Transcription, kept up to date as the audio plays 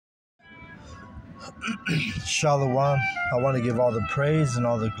Shalom. I want to give all the praise and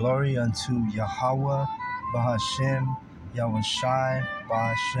all the glory unto Yahweh, Bahashem, Yahushai,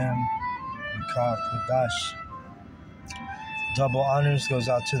 Bahashem, Mikah Kudash. Double honors goes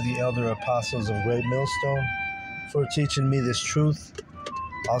out to the elder apostles of Great Millstone for teaching me this truth.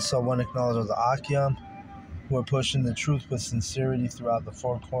 Also, I want to acknowledge the Akyam who are pushing the truth with sincerity throughout the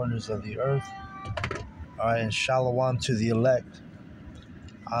four corners of the earth. All right, and Shalom to the elect.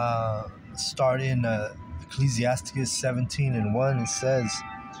 Start in Ecclesiasticus 17:1. It says,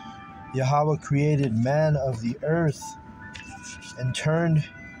 Yahweh created man of the earth and turned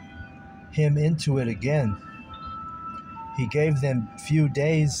him into it again. He gave them few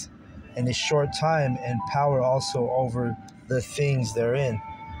days and a short time, and power also over the things therein.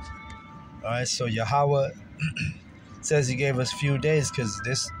 All right, so Yahweh says he gave us few days because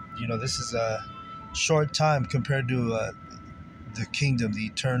this is a short time compared to the kingdom. The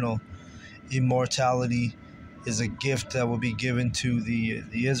eternal immortality is a gift that will be given to the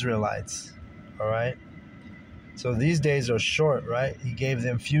Israelites. All right, so these days are short, right? He gave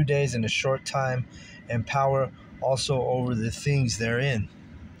them few days and a short time, and power also over the things therein.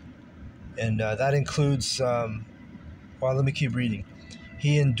 And that includes, let me keep reading.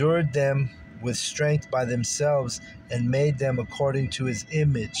 He endured them with strength by themselves and made them according to his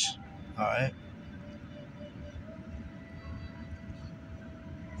image. All right.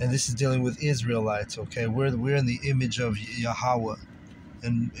 And this is dealing with Israelites, okay? We're in the image of Yahweh.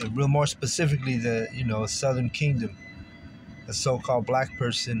 And real more specifically, the southern kingdom. The so-called black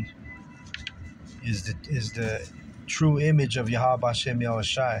person is the true image of Yahweh Hashem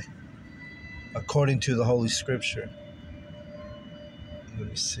Yahushai, according to the Holy Scripture. Let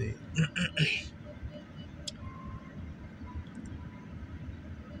me see.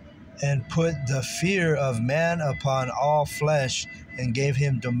 And put the fear of man upon all flesh, and gave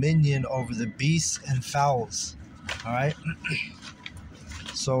him dominion over the beasts and fowls. All right.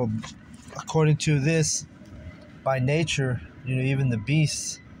 So, according to this, by nature, even the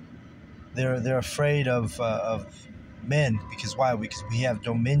beasts, they're afraid of men. Because why? Because we have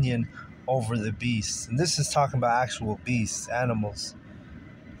dominion over the beasts, and this is talking about actual beasts, animals.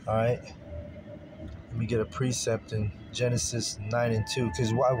 All right. Let me get a precept in Genesis 9:2,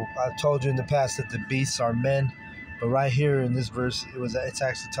 because I told you in the past that the beasts are men, but right here in this verse, it's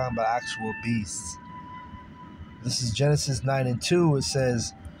actually talking about actual beasts. This is Genesis 9:2. It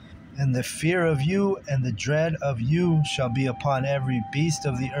says, and the fear of you and the dread of you shall be upon every beast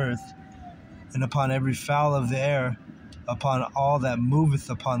of the earth, and upon every fowl of the air, upon all that moveth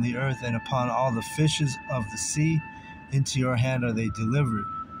upon the earth, and upon all the fishes of the sea. Into your hand are they delivered.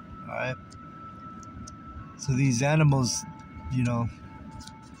 All right. So these animals,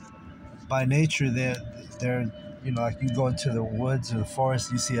 by nature, they're like you go into the woods or the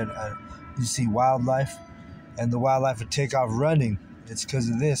forest, you see wildlife, and the wildlife would take off running. It's because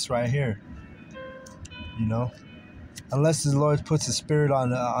of this right here. Unless the Lord puts a spirit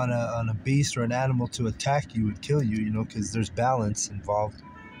on a beast or an animal to attack you and kill you, because there's balance involved.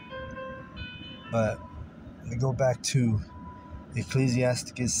 But let me go back to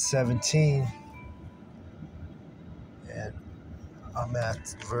Ecclesiasticus 17. And I'm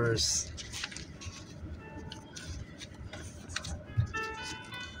at verse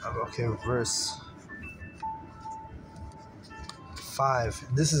 5.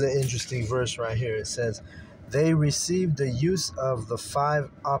 This is an interesting verse right here. It says, they received the use of the 5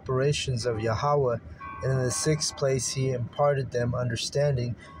 operations of Yahweh, and in the 6th place he imparted them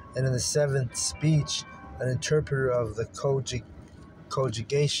understanding, and in the 7th speech, an interpreter of the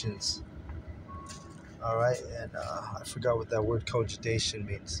conjugations. All right, and I forgot what that word cogitation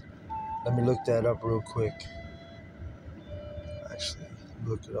means. Let me look that up real quick. Actually,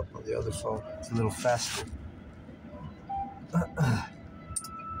 look it up on the other phone. It's a little faster.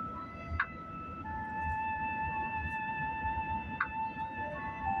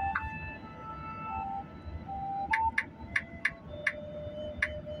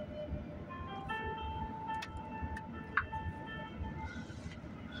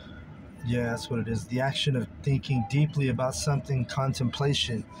 Yeah, that's what it is. The action of thinking deeply about something,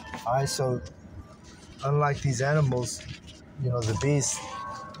 contemplation. All right, so unlike these animals, the beasts,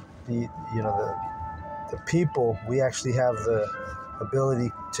 the people, we actually have the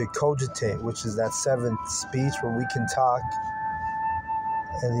ability to cogitate, which is that 7th speech where we can talk,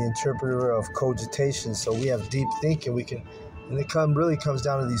 and the interpreter of cogitation. So we have deep thinking. And it really comes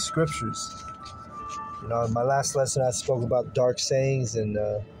down to these scriptures. In my last lesson, I spoke about dark sayings and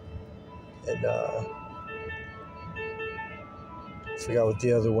I forgot what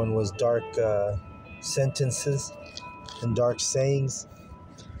the other one was, dark sentences and dark sayings.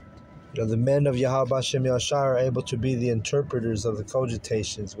 The men of Yahweh Bashem Yahushai are able to be the interpreters of the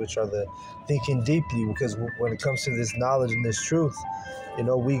cogitations, which are the thinking deeply, because when it comes to this knowledge and this truth,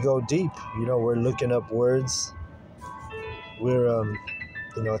 we go deep. We're looking up words. We're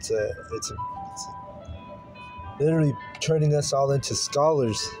it's literally turning us all into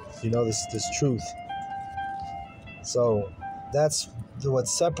scholars. This truth. So that's what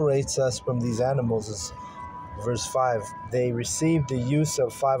separates us from these animals. Is verse 5. They received the use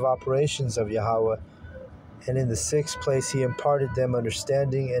of 5 operations of Yahweh, and in the 6th place he imparted them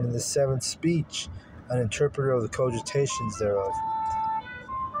understanding, and in the 7th speech, an interpreter of the cogitations thereof.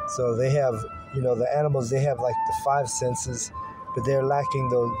 So they have, the animals, they have like the 5 senses, but they're lacking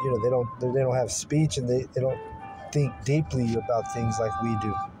those, they don't have speech, and they don't think deeply about things like we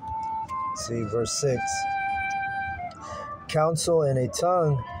do. See, verse 6. Counsel and a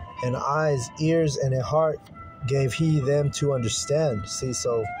tongue, and eyes, ears, and a heart gave he them to understand. See,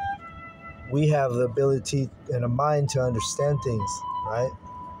 so we have the ability and a mind to understand things, right?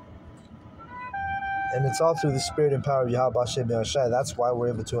 And it's all through the spirit and power of Yahweh Bashem Yahushai. That's why we're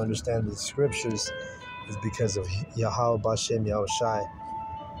able to understand the scriptures, is because of Yahweh Bashem Yahushai.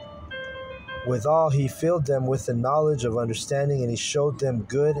 Withal, he filled them with the knowledge of understanding, and he showed them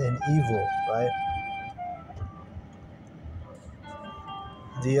good and evil, right?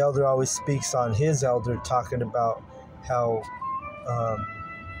 The elder always speaks on his elder, talking about how,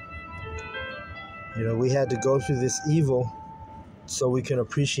 we had to go through this evil so we can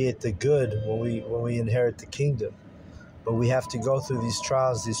appreciate the good when we inherit the kingdom. But we have to go through these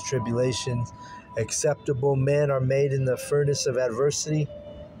trials, these tribulations. Acceptable men are made in the furnace of adversity.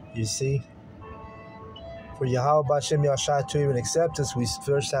 You see? For Yahweh Bashem Yahushai to even accept us, we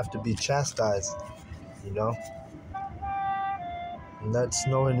first have to be chastised. And that's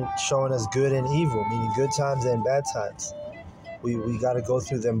showing us good and evil, meaning good times and bad times. We got to go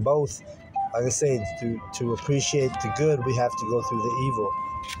through them both. Like I say, to appreciate the good, we have to go through the evil.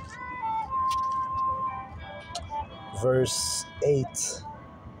 Verse 8.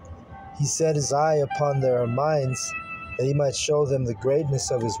 He set his eye upon their minds, that he might show them the greatness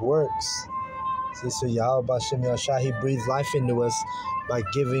of his works. See, so Yahweh Bashem Yahushai, he breathed life into us by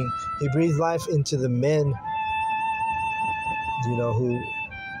he breathed life into the men,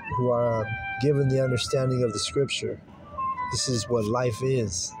 who are given the understanding of the scripture. This is what life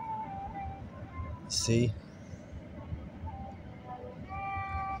is. See?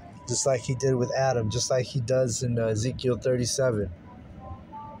 Just like he did with Adam, just like he does in Ezekiel 37.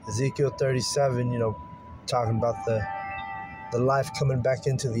 Ezekiel 37, talking about the life coming back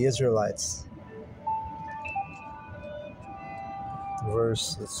into the Israelites.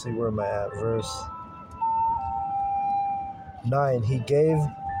 Let's see, where am I at? Verse 9. He gave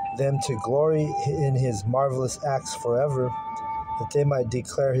them to glory in his marvelous acts forever, that they might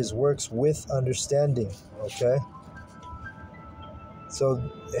declare his works with understanding. Okay? So,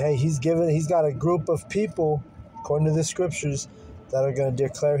 hey, he's got a group of people, according to the scriptures, that are going to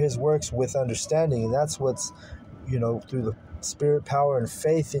declare his works with understanding. And that's what's, through the spirit, power, and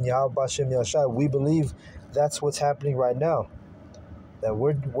faith in Yahweh Bashem Yahushai, we believe that's what's happening right now. That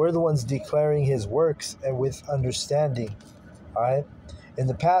we're the ones declaring his works and with understanding. All right? In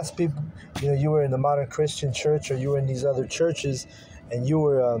the past, people, you were in the modern Christian church, or you were in these other churches, and you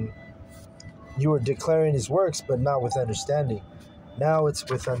were declaring his works, but not with understanding. Now it's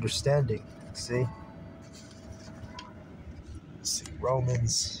with understanding. See? Let's see,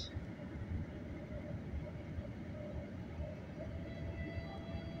 Romans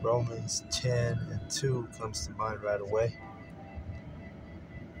 10:2 comes to mind right away.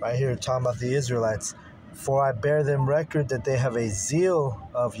 Right here, talking about the Israelites. For I bear them record that they have a zeal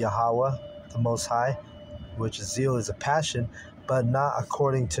of Yahweh, the Most High, which zeal is a passion, but not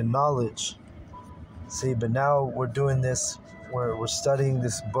according to knowledge. See, but now we're doing this, we're studying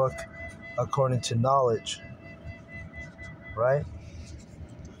this book according to knowledge. Right?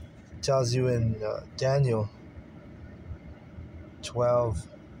 It tells you in Daniel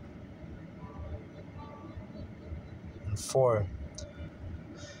 12:4.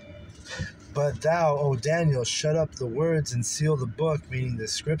 But thou, O Daniel, shut up the words and seal the book, meaning the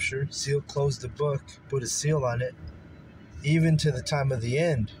scripture. Close the book, put a seal on it, even to the time of the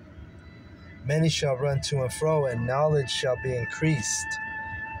end. Many shall run to and fro, and knowledge shall be increased.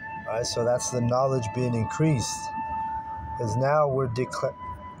 All right, so that's the knowledge being increased. Because now we're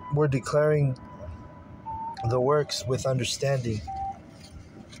declaring the works with understanding.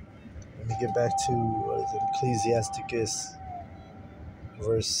 Let me get back to Ecclesiasticus,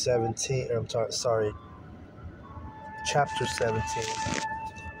 verse 17. Chapter 17,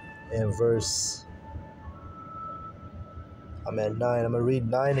 and verse I'm at 9. I'm going to read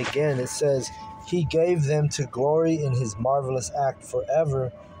 9 again. It says, He gave them to glory in His marvelous act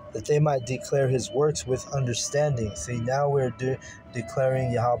forever, that they might declare His works with understanding. See, now we're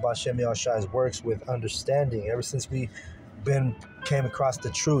declaring Yahweh Hashem Yahushai's works with understanding. Ever since we came across the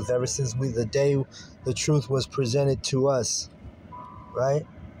truth, ever since the day the truth was presented to us, right?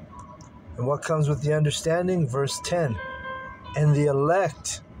 And what comes with the understanding? Verse 10, and the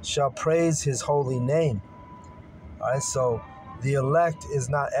elect shall praise His holy name. All right, so the elect is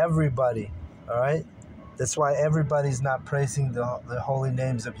not everybody, all right? That's why everybody's not praising the holy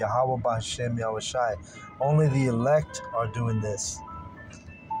names of Yahweh Hashem Yahushai. Only the elect are doing this.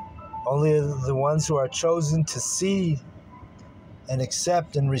 Only the ones who are chosen to see and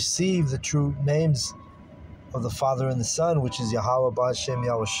accept and receive the true names of the Father and the Son, which is Yahweh Hashem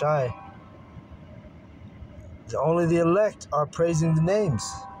Yahushai. Only the elect are praising the names.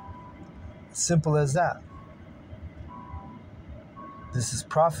 Simple as that. This is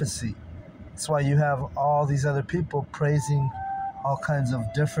prophecy. That's why you have all these other people praising all kinds of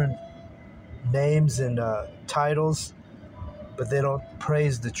different names and titles, but they don't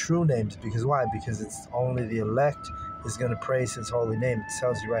praise the true names. Because why? Because it's only the elect is going to praise His holy name. It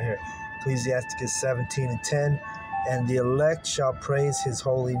tells you right here, Ecclesiasticus 17:10, and the elect shall praise His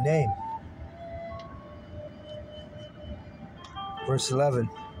holy name. Verse 11,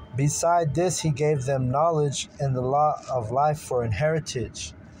 beside this He gave them knowledge and the law of life for an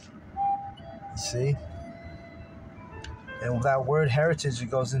heritage. You see? And that word heritage,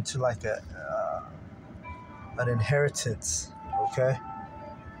 it goes into like an inheritance, okay?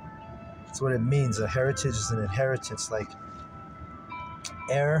 That's what it means. A heritage is an inheritance, like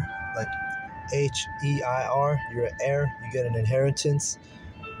heir, like H-E-I-R. You're an heir, you get an inheritance.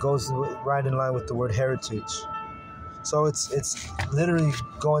 Goes right in line with the word heritage. So it's literally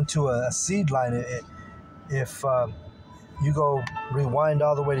going to a seed line. If you go rewind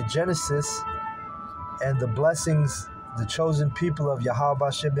all the way to Genesis, and the blessings, the chosen people of Yahweh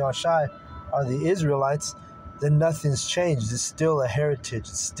Hashem Yahushai are the Israelites, then nothing's changed. It's still a heritage.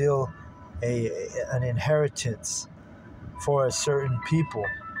 It's still an inheritance for a certain people.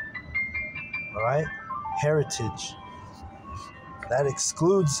 All right? Heritage. That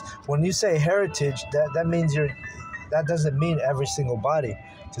excludes, when you say heritage, that means that doesn't mean every single body,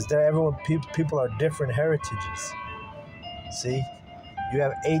 because people are different heritages. See? You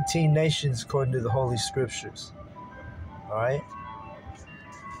have 18 nations according to the Holy Scriptures. All right?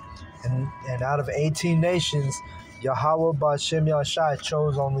 And out of 18 nations, Yahweh Hashem Yahushai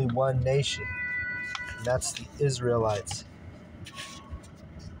chose only one nation. And that's the Israelites.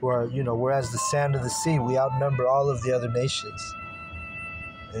 Who are, we're as the sand of the sea. We outnumber all of the other nations.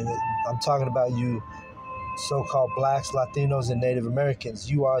 And I'm talking about you so-called blacks, Latinos, and Native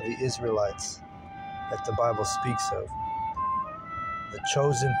Americans. You are the Israelites that the Bible speaks of. The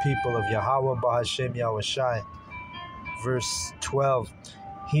chosen people of Yahweh Hashem Yahushai. Verse 12,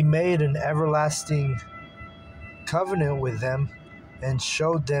 He made an everlasting covenant with them and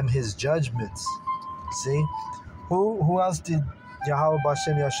showed them His judgments. See? Who else did Yahweh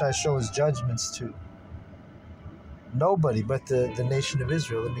Hashem Yahushai show His judgments to? Nobody but the nation of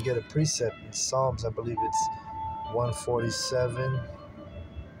Israel. Let me get a precept in Psalms. I believe it's 147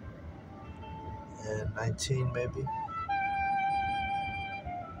 and 19 maybe.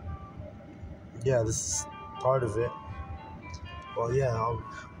 Yeah, this is part of it. Well, yeah,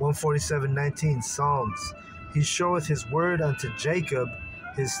 147:19, Psalms. He showeth His word unto Jacob,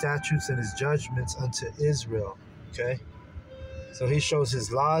 His statutes and His judgments unto Israel. Okay? So He shows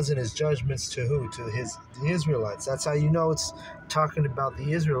His laws and His judgments to who? To the Israelites. That's how you know it's talking about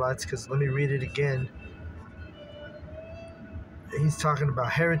the Israelites, because let me read it again. He's talking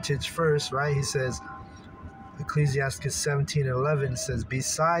about heritage first, right? He says, Ecclesiasticus 17:11 says,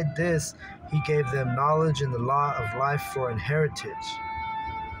 beside this He gave them knowledge and the law of life for an heritage.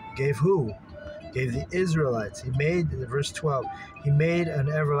 Gave who? Gave the Israelites. He made, in verse 12, He made an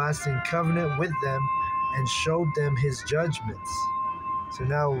everlasting covenant with them and showed them His judgments. So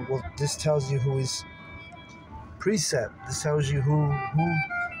now, this tells you who His precept. This tells you who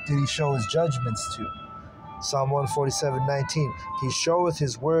did He show His judgments to. Psalm 147:19. He showeth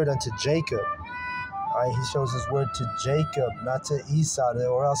His word unto Jacob. All right, He shows His word to Jacob, not to Esau,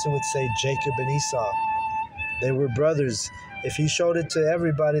 or else it would say Jacob and Esau. They were brothers. If He showed it to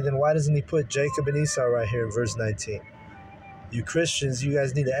everybody, then why doesn't He put Jacob and Esau right here in verse 19? You Christians, you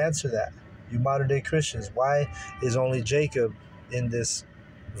guys need to answer that. You modern day Christians, why is only Jacob in this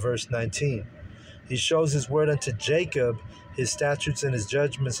verse 19? He shows His word unto Jacob, His statutes and His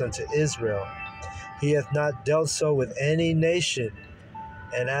judgments unto Israel. He hath not dealt so with any nation.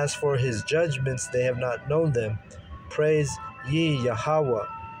 And as for His judgments, they have not known them. Praise Ye Yahweh.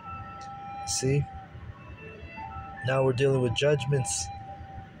 See? Now we're dealing with judgments.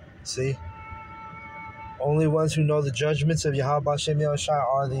 See? Only ones who know the judgments of Yahweh Shem Yahushai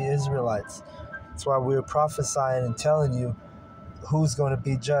are the Israelites. That's why we're prophesying and telling you who's going to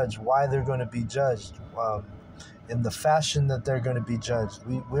be judged, why they're going to be judged, in the fashion that they're going to be judged.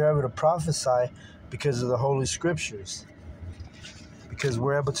 We're able to prophesy because of the Holy Scriptures, because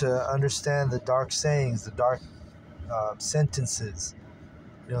we're able to understand the dark sayings, the dark sentences,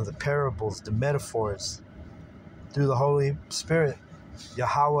 the parables, the metaphors. Through the Holy Spirit,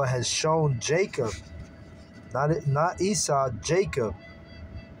 Yahweh has shown Jacob, not Esau, Jacob.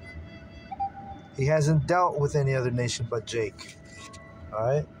 He hasn't dealt with any other nation but Jake. All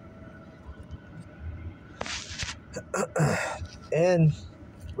right? And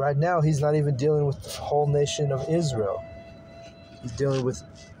right now, he's not even dealing with the whole nation of Israel. He's dealing with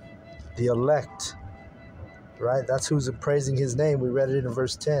the elect. Right? That's who's praising his name. We read it in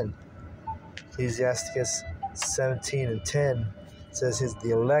verse 10. Ecclesiasticus 17 and 10 says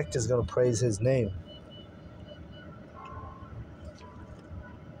the elect is going to praise his name.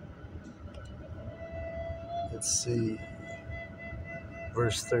 Let's see.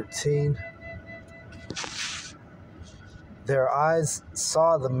 Verse 13. Their eyes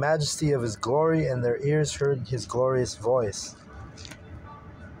saw the majesty of his glory, and their ears heard his glorious voice.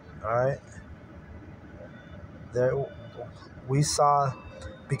 All right? There, we saw,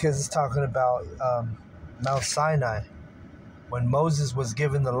 because it's talking about Mount Sinai. When Moses was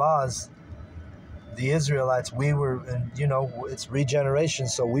given the laws, the Israelites, we were, and it's regeneration,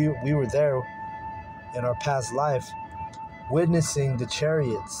 so we were there in our past life, witnessing the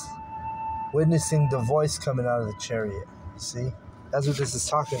chariots, witnessing the voice coming out of the chariot. See? That's what this is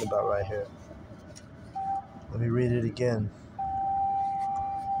talking about right here. Let me read it again.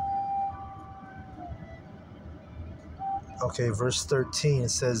 Okay, verse 13, it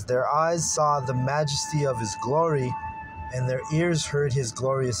says, their eyes saw the majesty of his glory, and their ears heard his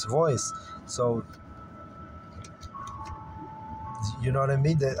glorious voice. So, you know what I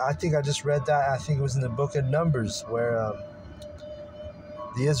mean? I think I just read that. I think it was in the book of Numbers, where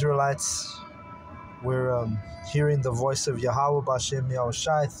the Israelites were hearing the voice of Yahweh Bashem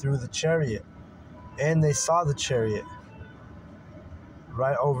Yahushai through the chariot. And they saw the chariot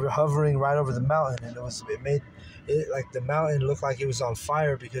hovering right over the mountain, and it made it like the mountain looked like it was on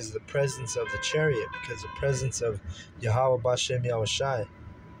fire because of the presence of the chariot, because of the presence of Yahweh Bashem Yahushai.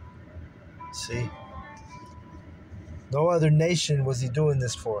 See? No other nation was he doing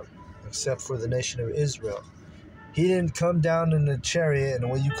this for, except for the nation of Israel. He didn't come down in a chariot and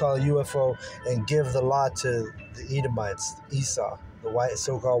what you call a UFO and give the law to the Edomites, Esau, the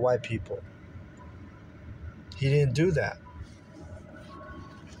so-called white people. He didn't do that.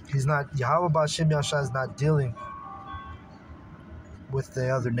 Yahweh Bashem Yahushua is not dealing with the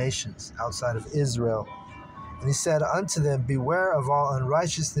other nations outside of Israel. And he said unto them, beware of all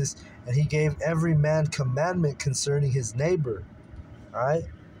unrighteousness, and he gave every man commandment concerning his neighbor. All right?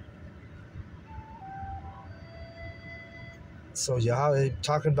 So Yahweh,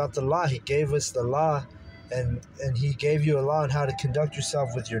 talking about the law, he gave us the law, and he gave you a law on how to conduct yourself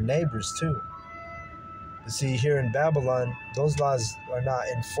with your neighbors too. But see, here in Babylon, those laws are not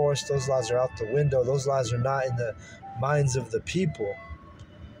enforced. Those laws are out the window. Those laws are not in the minds of the people.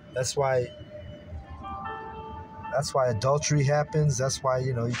 That's why adultery happens. That's why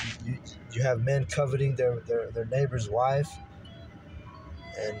you have men coveting their neighbor's wife.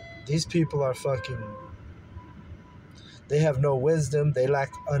 And these people are they have no wisdom. They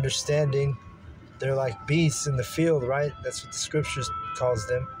lack understanding. They're like beasts in the field, right? That's what the scriptures calls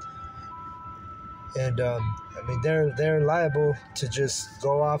them. And they're liable to just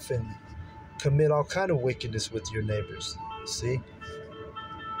go off and commit all kind of wickedness with your neighbors. See?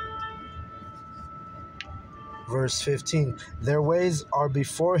 Verse 15, their ways are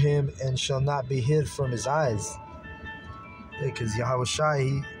before him and shall not be hid from his eyes. Because Yahweh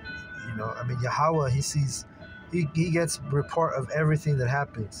Shai, Yahweh, he sees, he gets report of everything that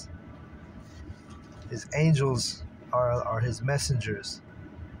happens. His angels are his messengers.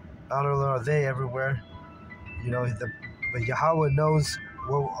 Not only are they everywhere, but Yahweh knows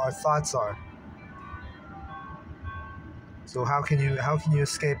what our thoughts are. So how can you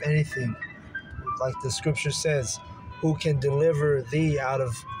escape anything? Like the scripture says, who can deliver thee out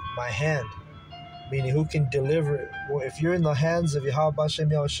of my hand? Meaning, who can deliver? Well, if you're in the hands of Yahweh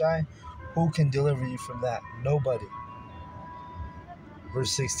Bashem Yahushai, who can deliver you from that? Nobody.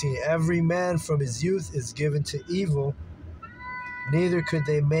 Verse 16, every man from his youth is given to evil, neither could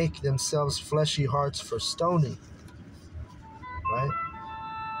they make themselves fleshy hearts for stoning. Right?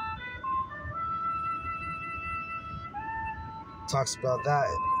 talks about that.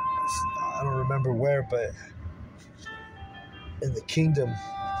 I don't remember where, but in the kingdom.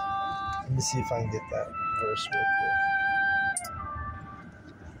 Let me see if I can get that verse real quick.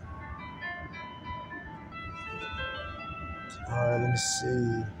 All right, let me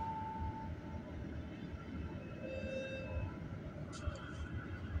see.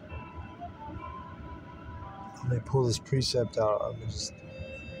 Let me pull this precept out. I'm just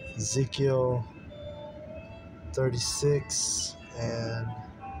Ezekiel 36 and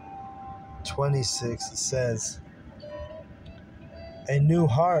 26. It says, "A new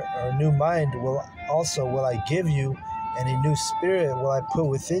heart or a new mind will I give you, and a new spirit will I put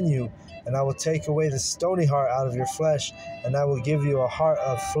within you, and I will take away the stony heart out of your flesh, and I will give you a heart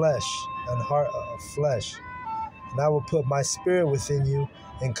of flesh, and I will put my spirit within you,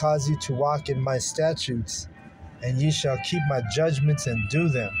 and cause you to walk in my statutes, and ye shall keep my judgments and do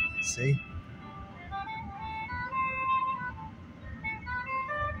them." See?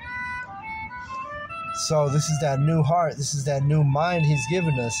 So this is that new heart. This is that new mind he's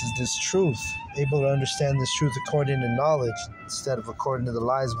given us, is this truth. Able to understand this truth according to knowledge instead of according to the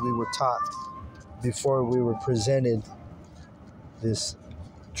lies we were taught before we were presented this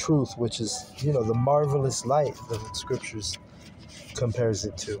truth, which is, the marvelous light that the scriptures compares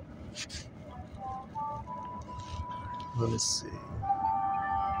it to. Let me see.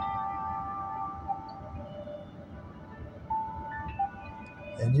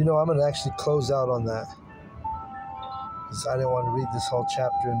 And I'm going to actually close out on that, because I didn't want to read this whole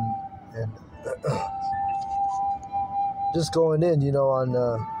chapter and just going in, on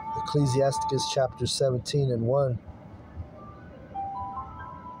Ecclesiasticus chapter 17 and 1.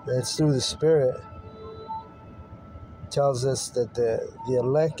 And it's through the Spirit. It tells us that the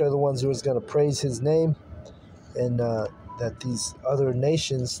elect are the ones who is going to praise his name, and that these other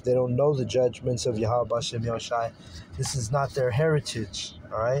nations, they don't know the judgments of Yahweh Bashem Yahushai. This is not their heritage.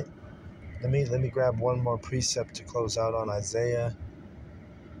 All right. Let me grab one more precept to close out on Isaiah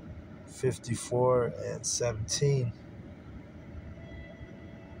 54 and 17.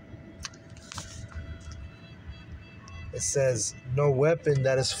 It says, "No weapon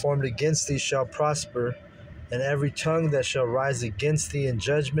that is formed against thee shall prosper, and every tongue that shall rise against thee in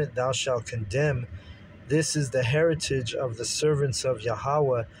judgment thou shalt condemn. This is the heritage of the servants of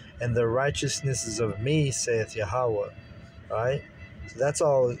Yahweh, and the righteousness is of me, saith Yahweh." All right? So that's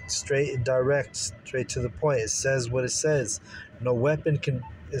all straight and direct, straight to the point. It says what it says. No weapon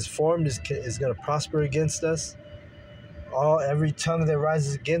is formed is going to prosper against us. Every tongue that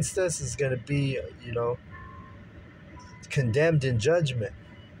rises against us is going to be, condemned in judgment.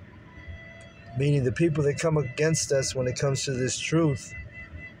 Meaning the people that come against us when it comes to this truth,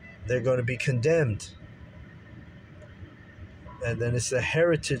 they're going to be condemned. And then it's the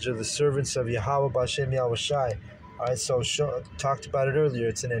heritage of the servants of Yahweh Bashem Yahushai. All right, so talked about it earlier.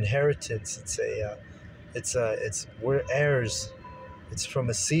 It's an inheritance. We're heirs. It's from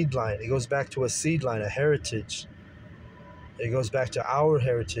a seed line. It goes back to a seed line, a heritage. It goes back to our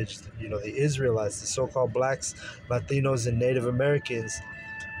heritage. The Israelites, the so-called blacks, Latinos, and Native Americans.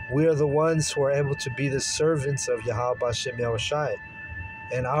 We are the ones who are able to be the servants of Yahweh Bashem Yahushai.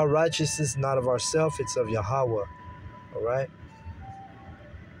 And our righteousness, not of ourselves, it's of Yahweh. All right?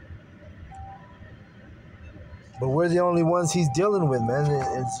 But we're the only ones he's dealing with, man.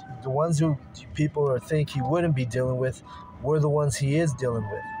 It's the ones who people think he wouldn't be dealing with. We're the ones he is dealing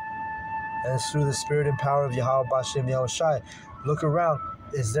with. And it's through the spirit and power of Yahweh Bashem Yahushai. Look around.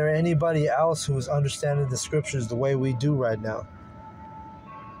 Is there anybody else who is understanding the scriptures the way we do right now?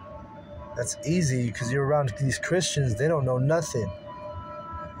 That's easy, because you're around these Christians. They don't know nothing.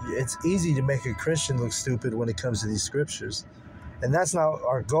 It's easy to make a Christian look stupid when it comes to these scriptures. And that's not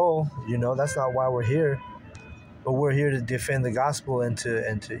our goal, That's not why we're here. But we're here to defend the gospel and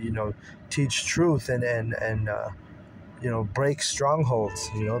to teach truth and break strongholds,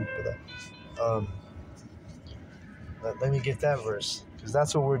 Let me get that verse, because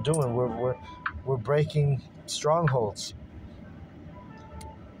that's what we're doing. We're breaking strongholds.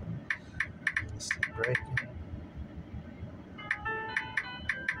 Breaking.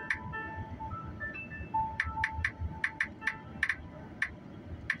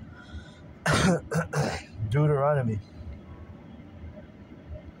 Deuteronomy.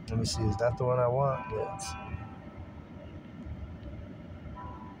 Let me see. Is that the one I want? Yes.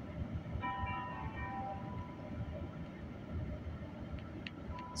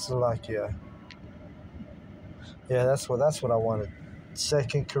 Salakia. Yeah, that's what I wanted.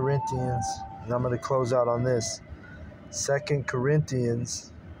 2 Corinthians, and I'm going to close out on this. 2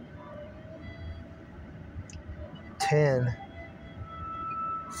 Corinthians 10,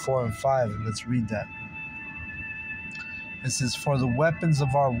 4 and 5. Let's read that. It says, for the weapons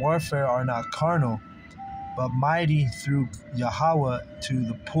of our warfare are not carnal, but mighty through Yahweh to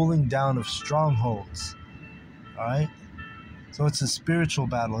the pulling down of strongholds. All right? So it's a spiritual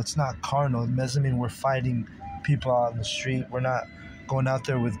battle. It's not carnal. It doesn't mean we're fighting people out in the street. We're not going out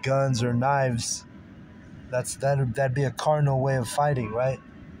there with guns or knives. That'd be a carnal way of fighting, right?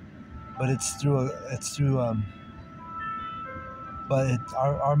 But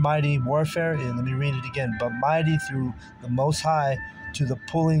our mighty warfare, and let me read it again, but mighty through the Most High to the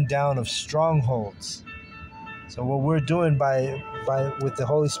pulling down of strongholds. So what we're doing with the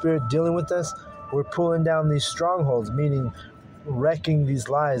Holy Spirit dealing with us, we're pulling down these strongholds, meaning wrecking these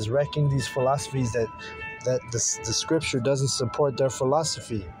lies, wrecking these philosophies that the Scripture doesn't support their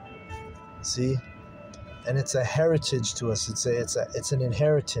philosophy. See? And it's a heritage to us. It's an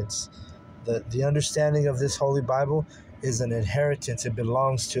inheritance. The understanding of this Holy Bible is an inheritance. It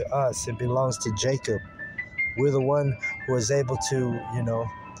belongs to us. It belongs to Jacob. We're the one who is able to,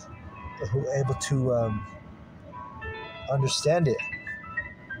 understand it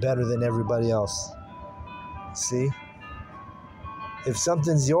better than everybody else. See? If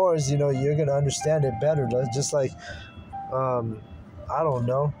something's yours, you're going to understand it better. Just like, I don't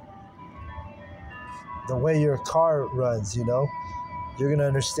know, the way your car runs, you're going to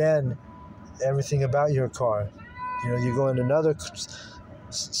understand everything about your car. You go in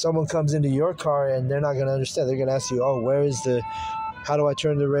someone comes into your car and they're not going to understand. They're going to ask you, how do I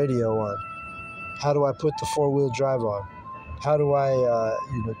turn the radio on? How do I put the 4-wheel drive on? How do I,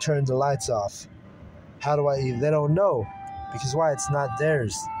 turn the lights off? They don't know. Because why? It's not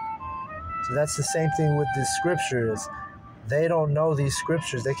theirs. So that's the same thing with the scriptures. They don't know these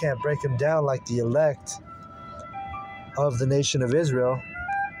scriptures. They can't break them down like the elect of the nation of Israel.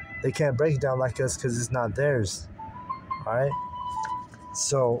 They can't break it down like us because it's not theirs. All right?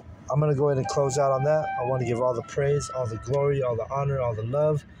 So I'm going to go ahead and close out on that. I want to give all the praise, all the glory, all the honor, all the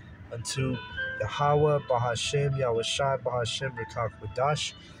love unto Yahweh, Bahashem, Yahweh Shai, Bahashem, Rekach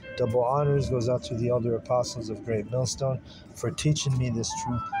Wadash. Double honors goes out to the elder apostles of Great Millstone for teaching me this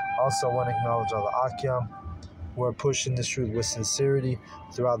truth. Also, I want to acknowledge all the Akyam who are pushing this truth with sincerity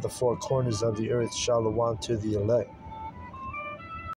throughout the 4 corners of the earth. Shalom to the elect.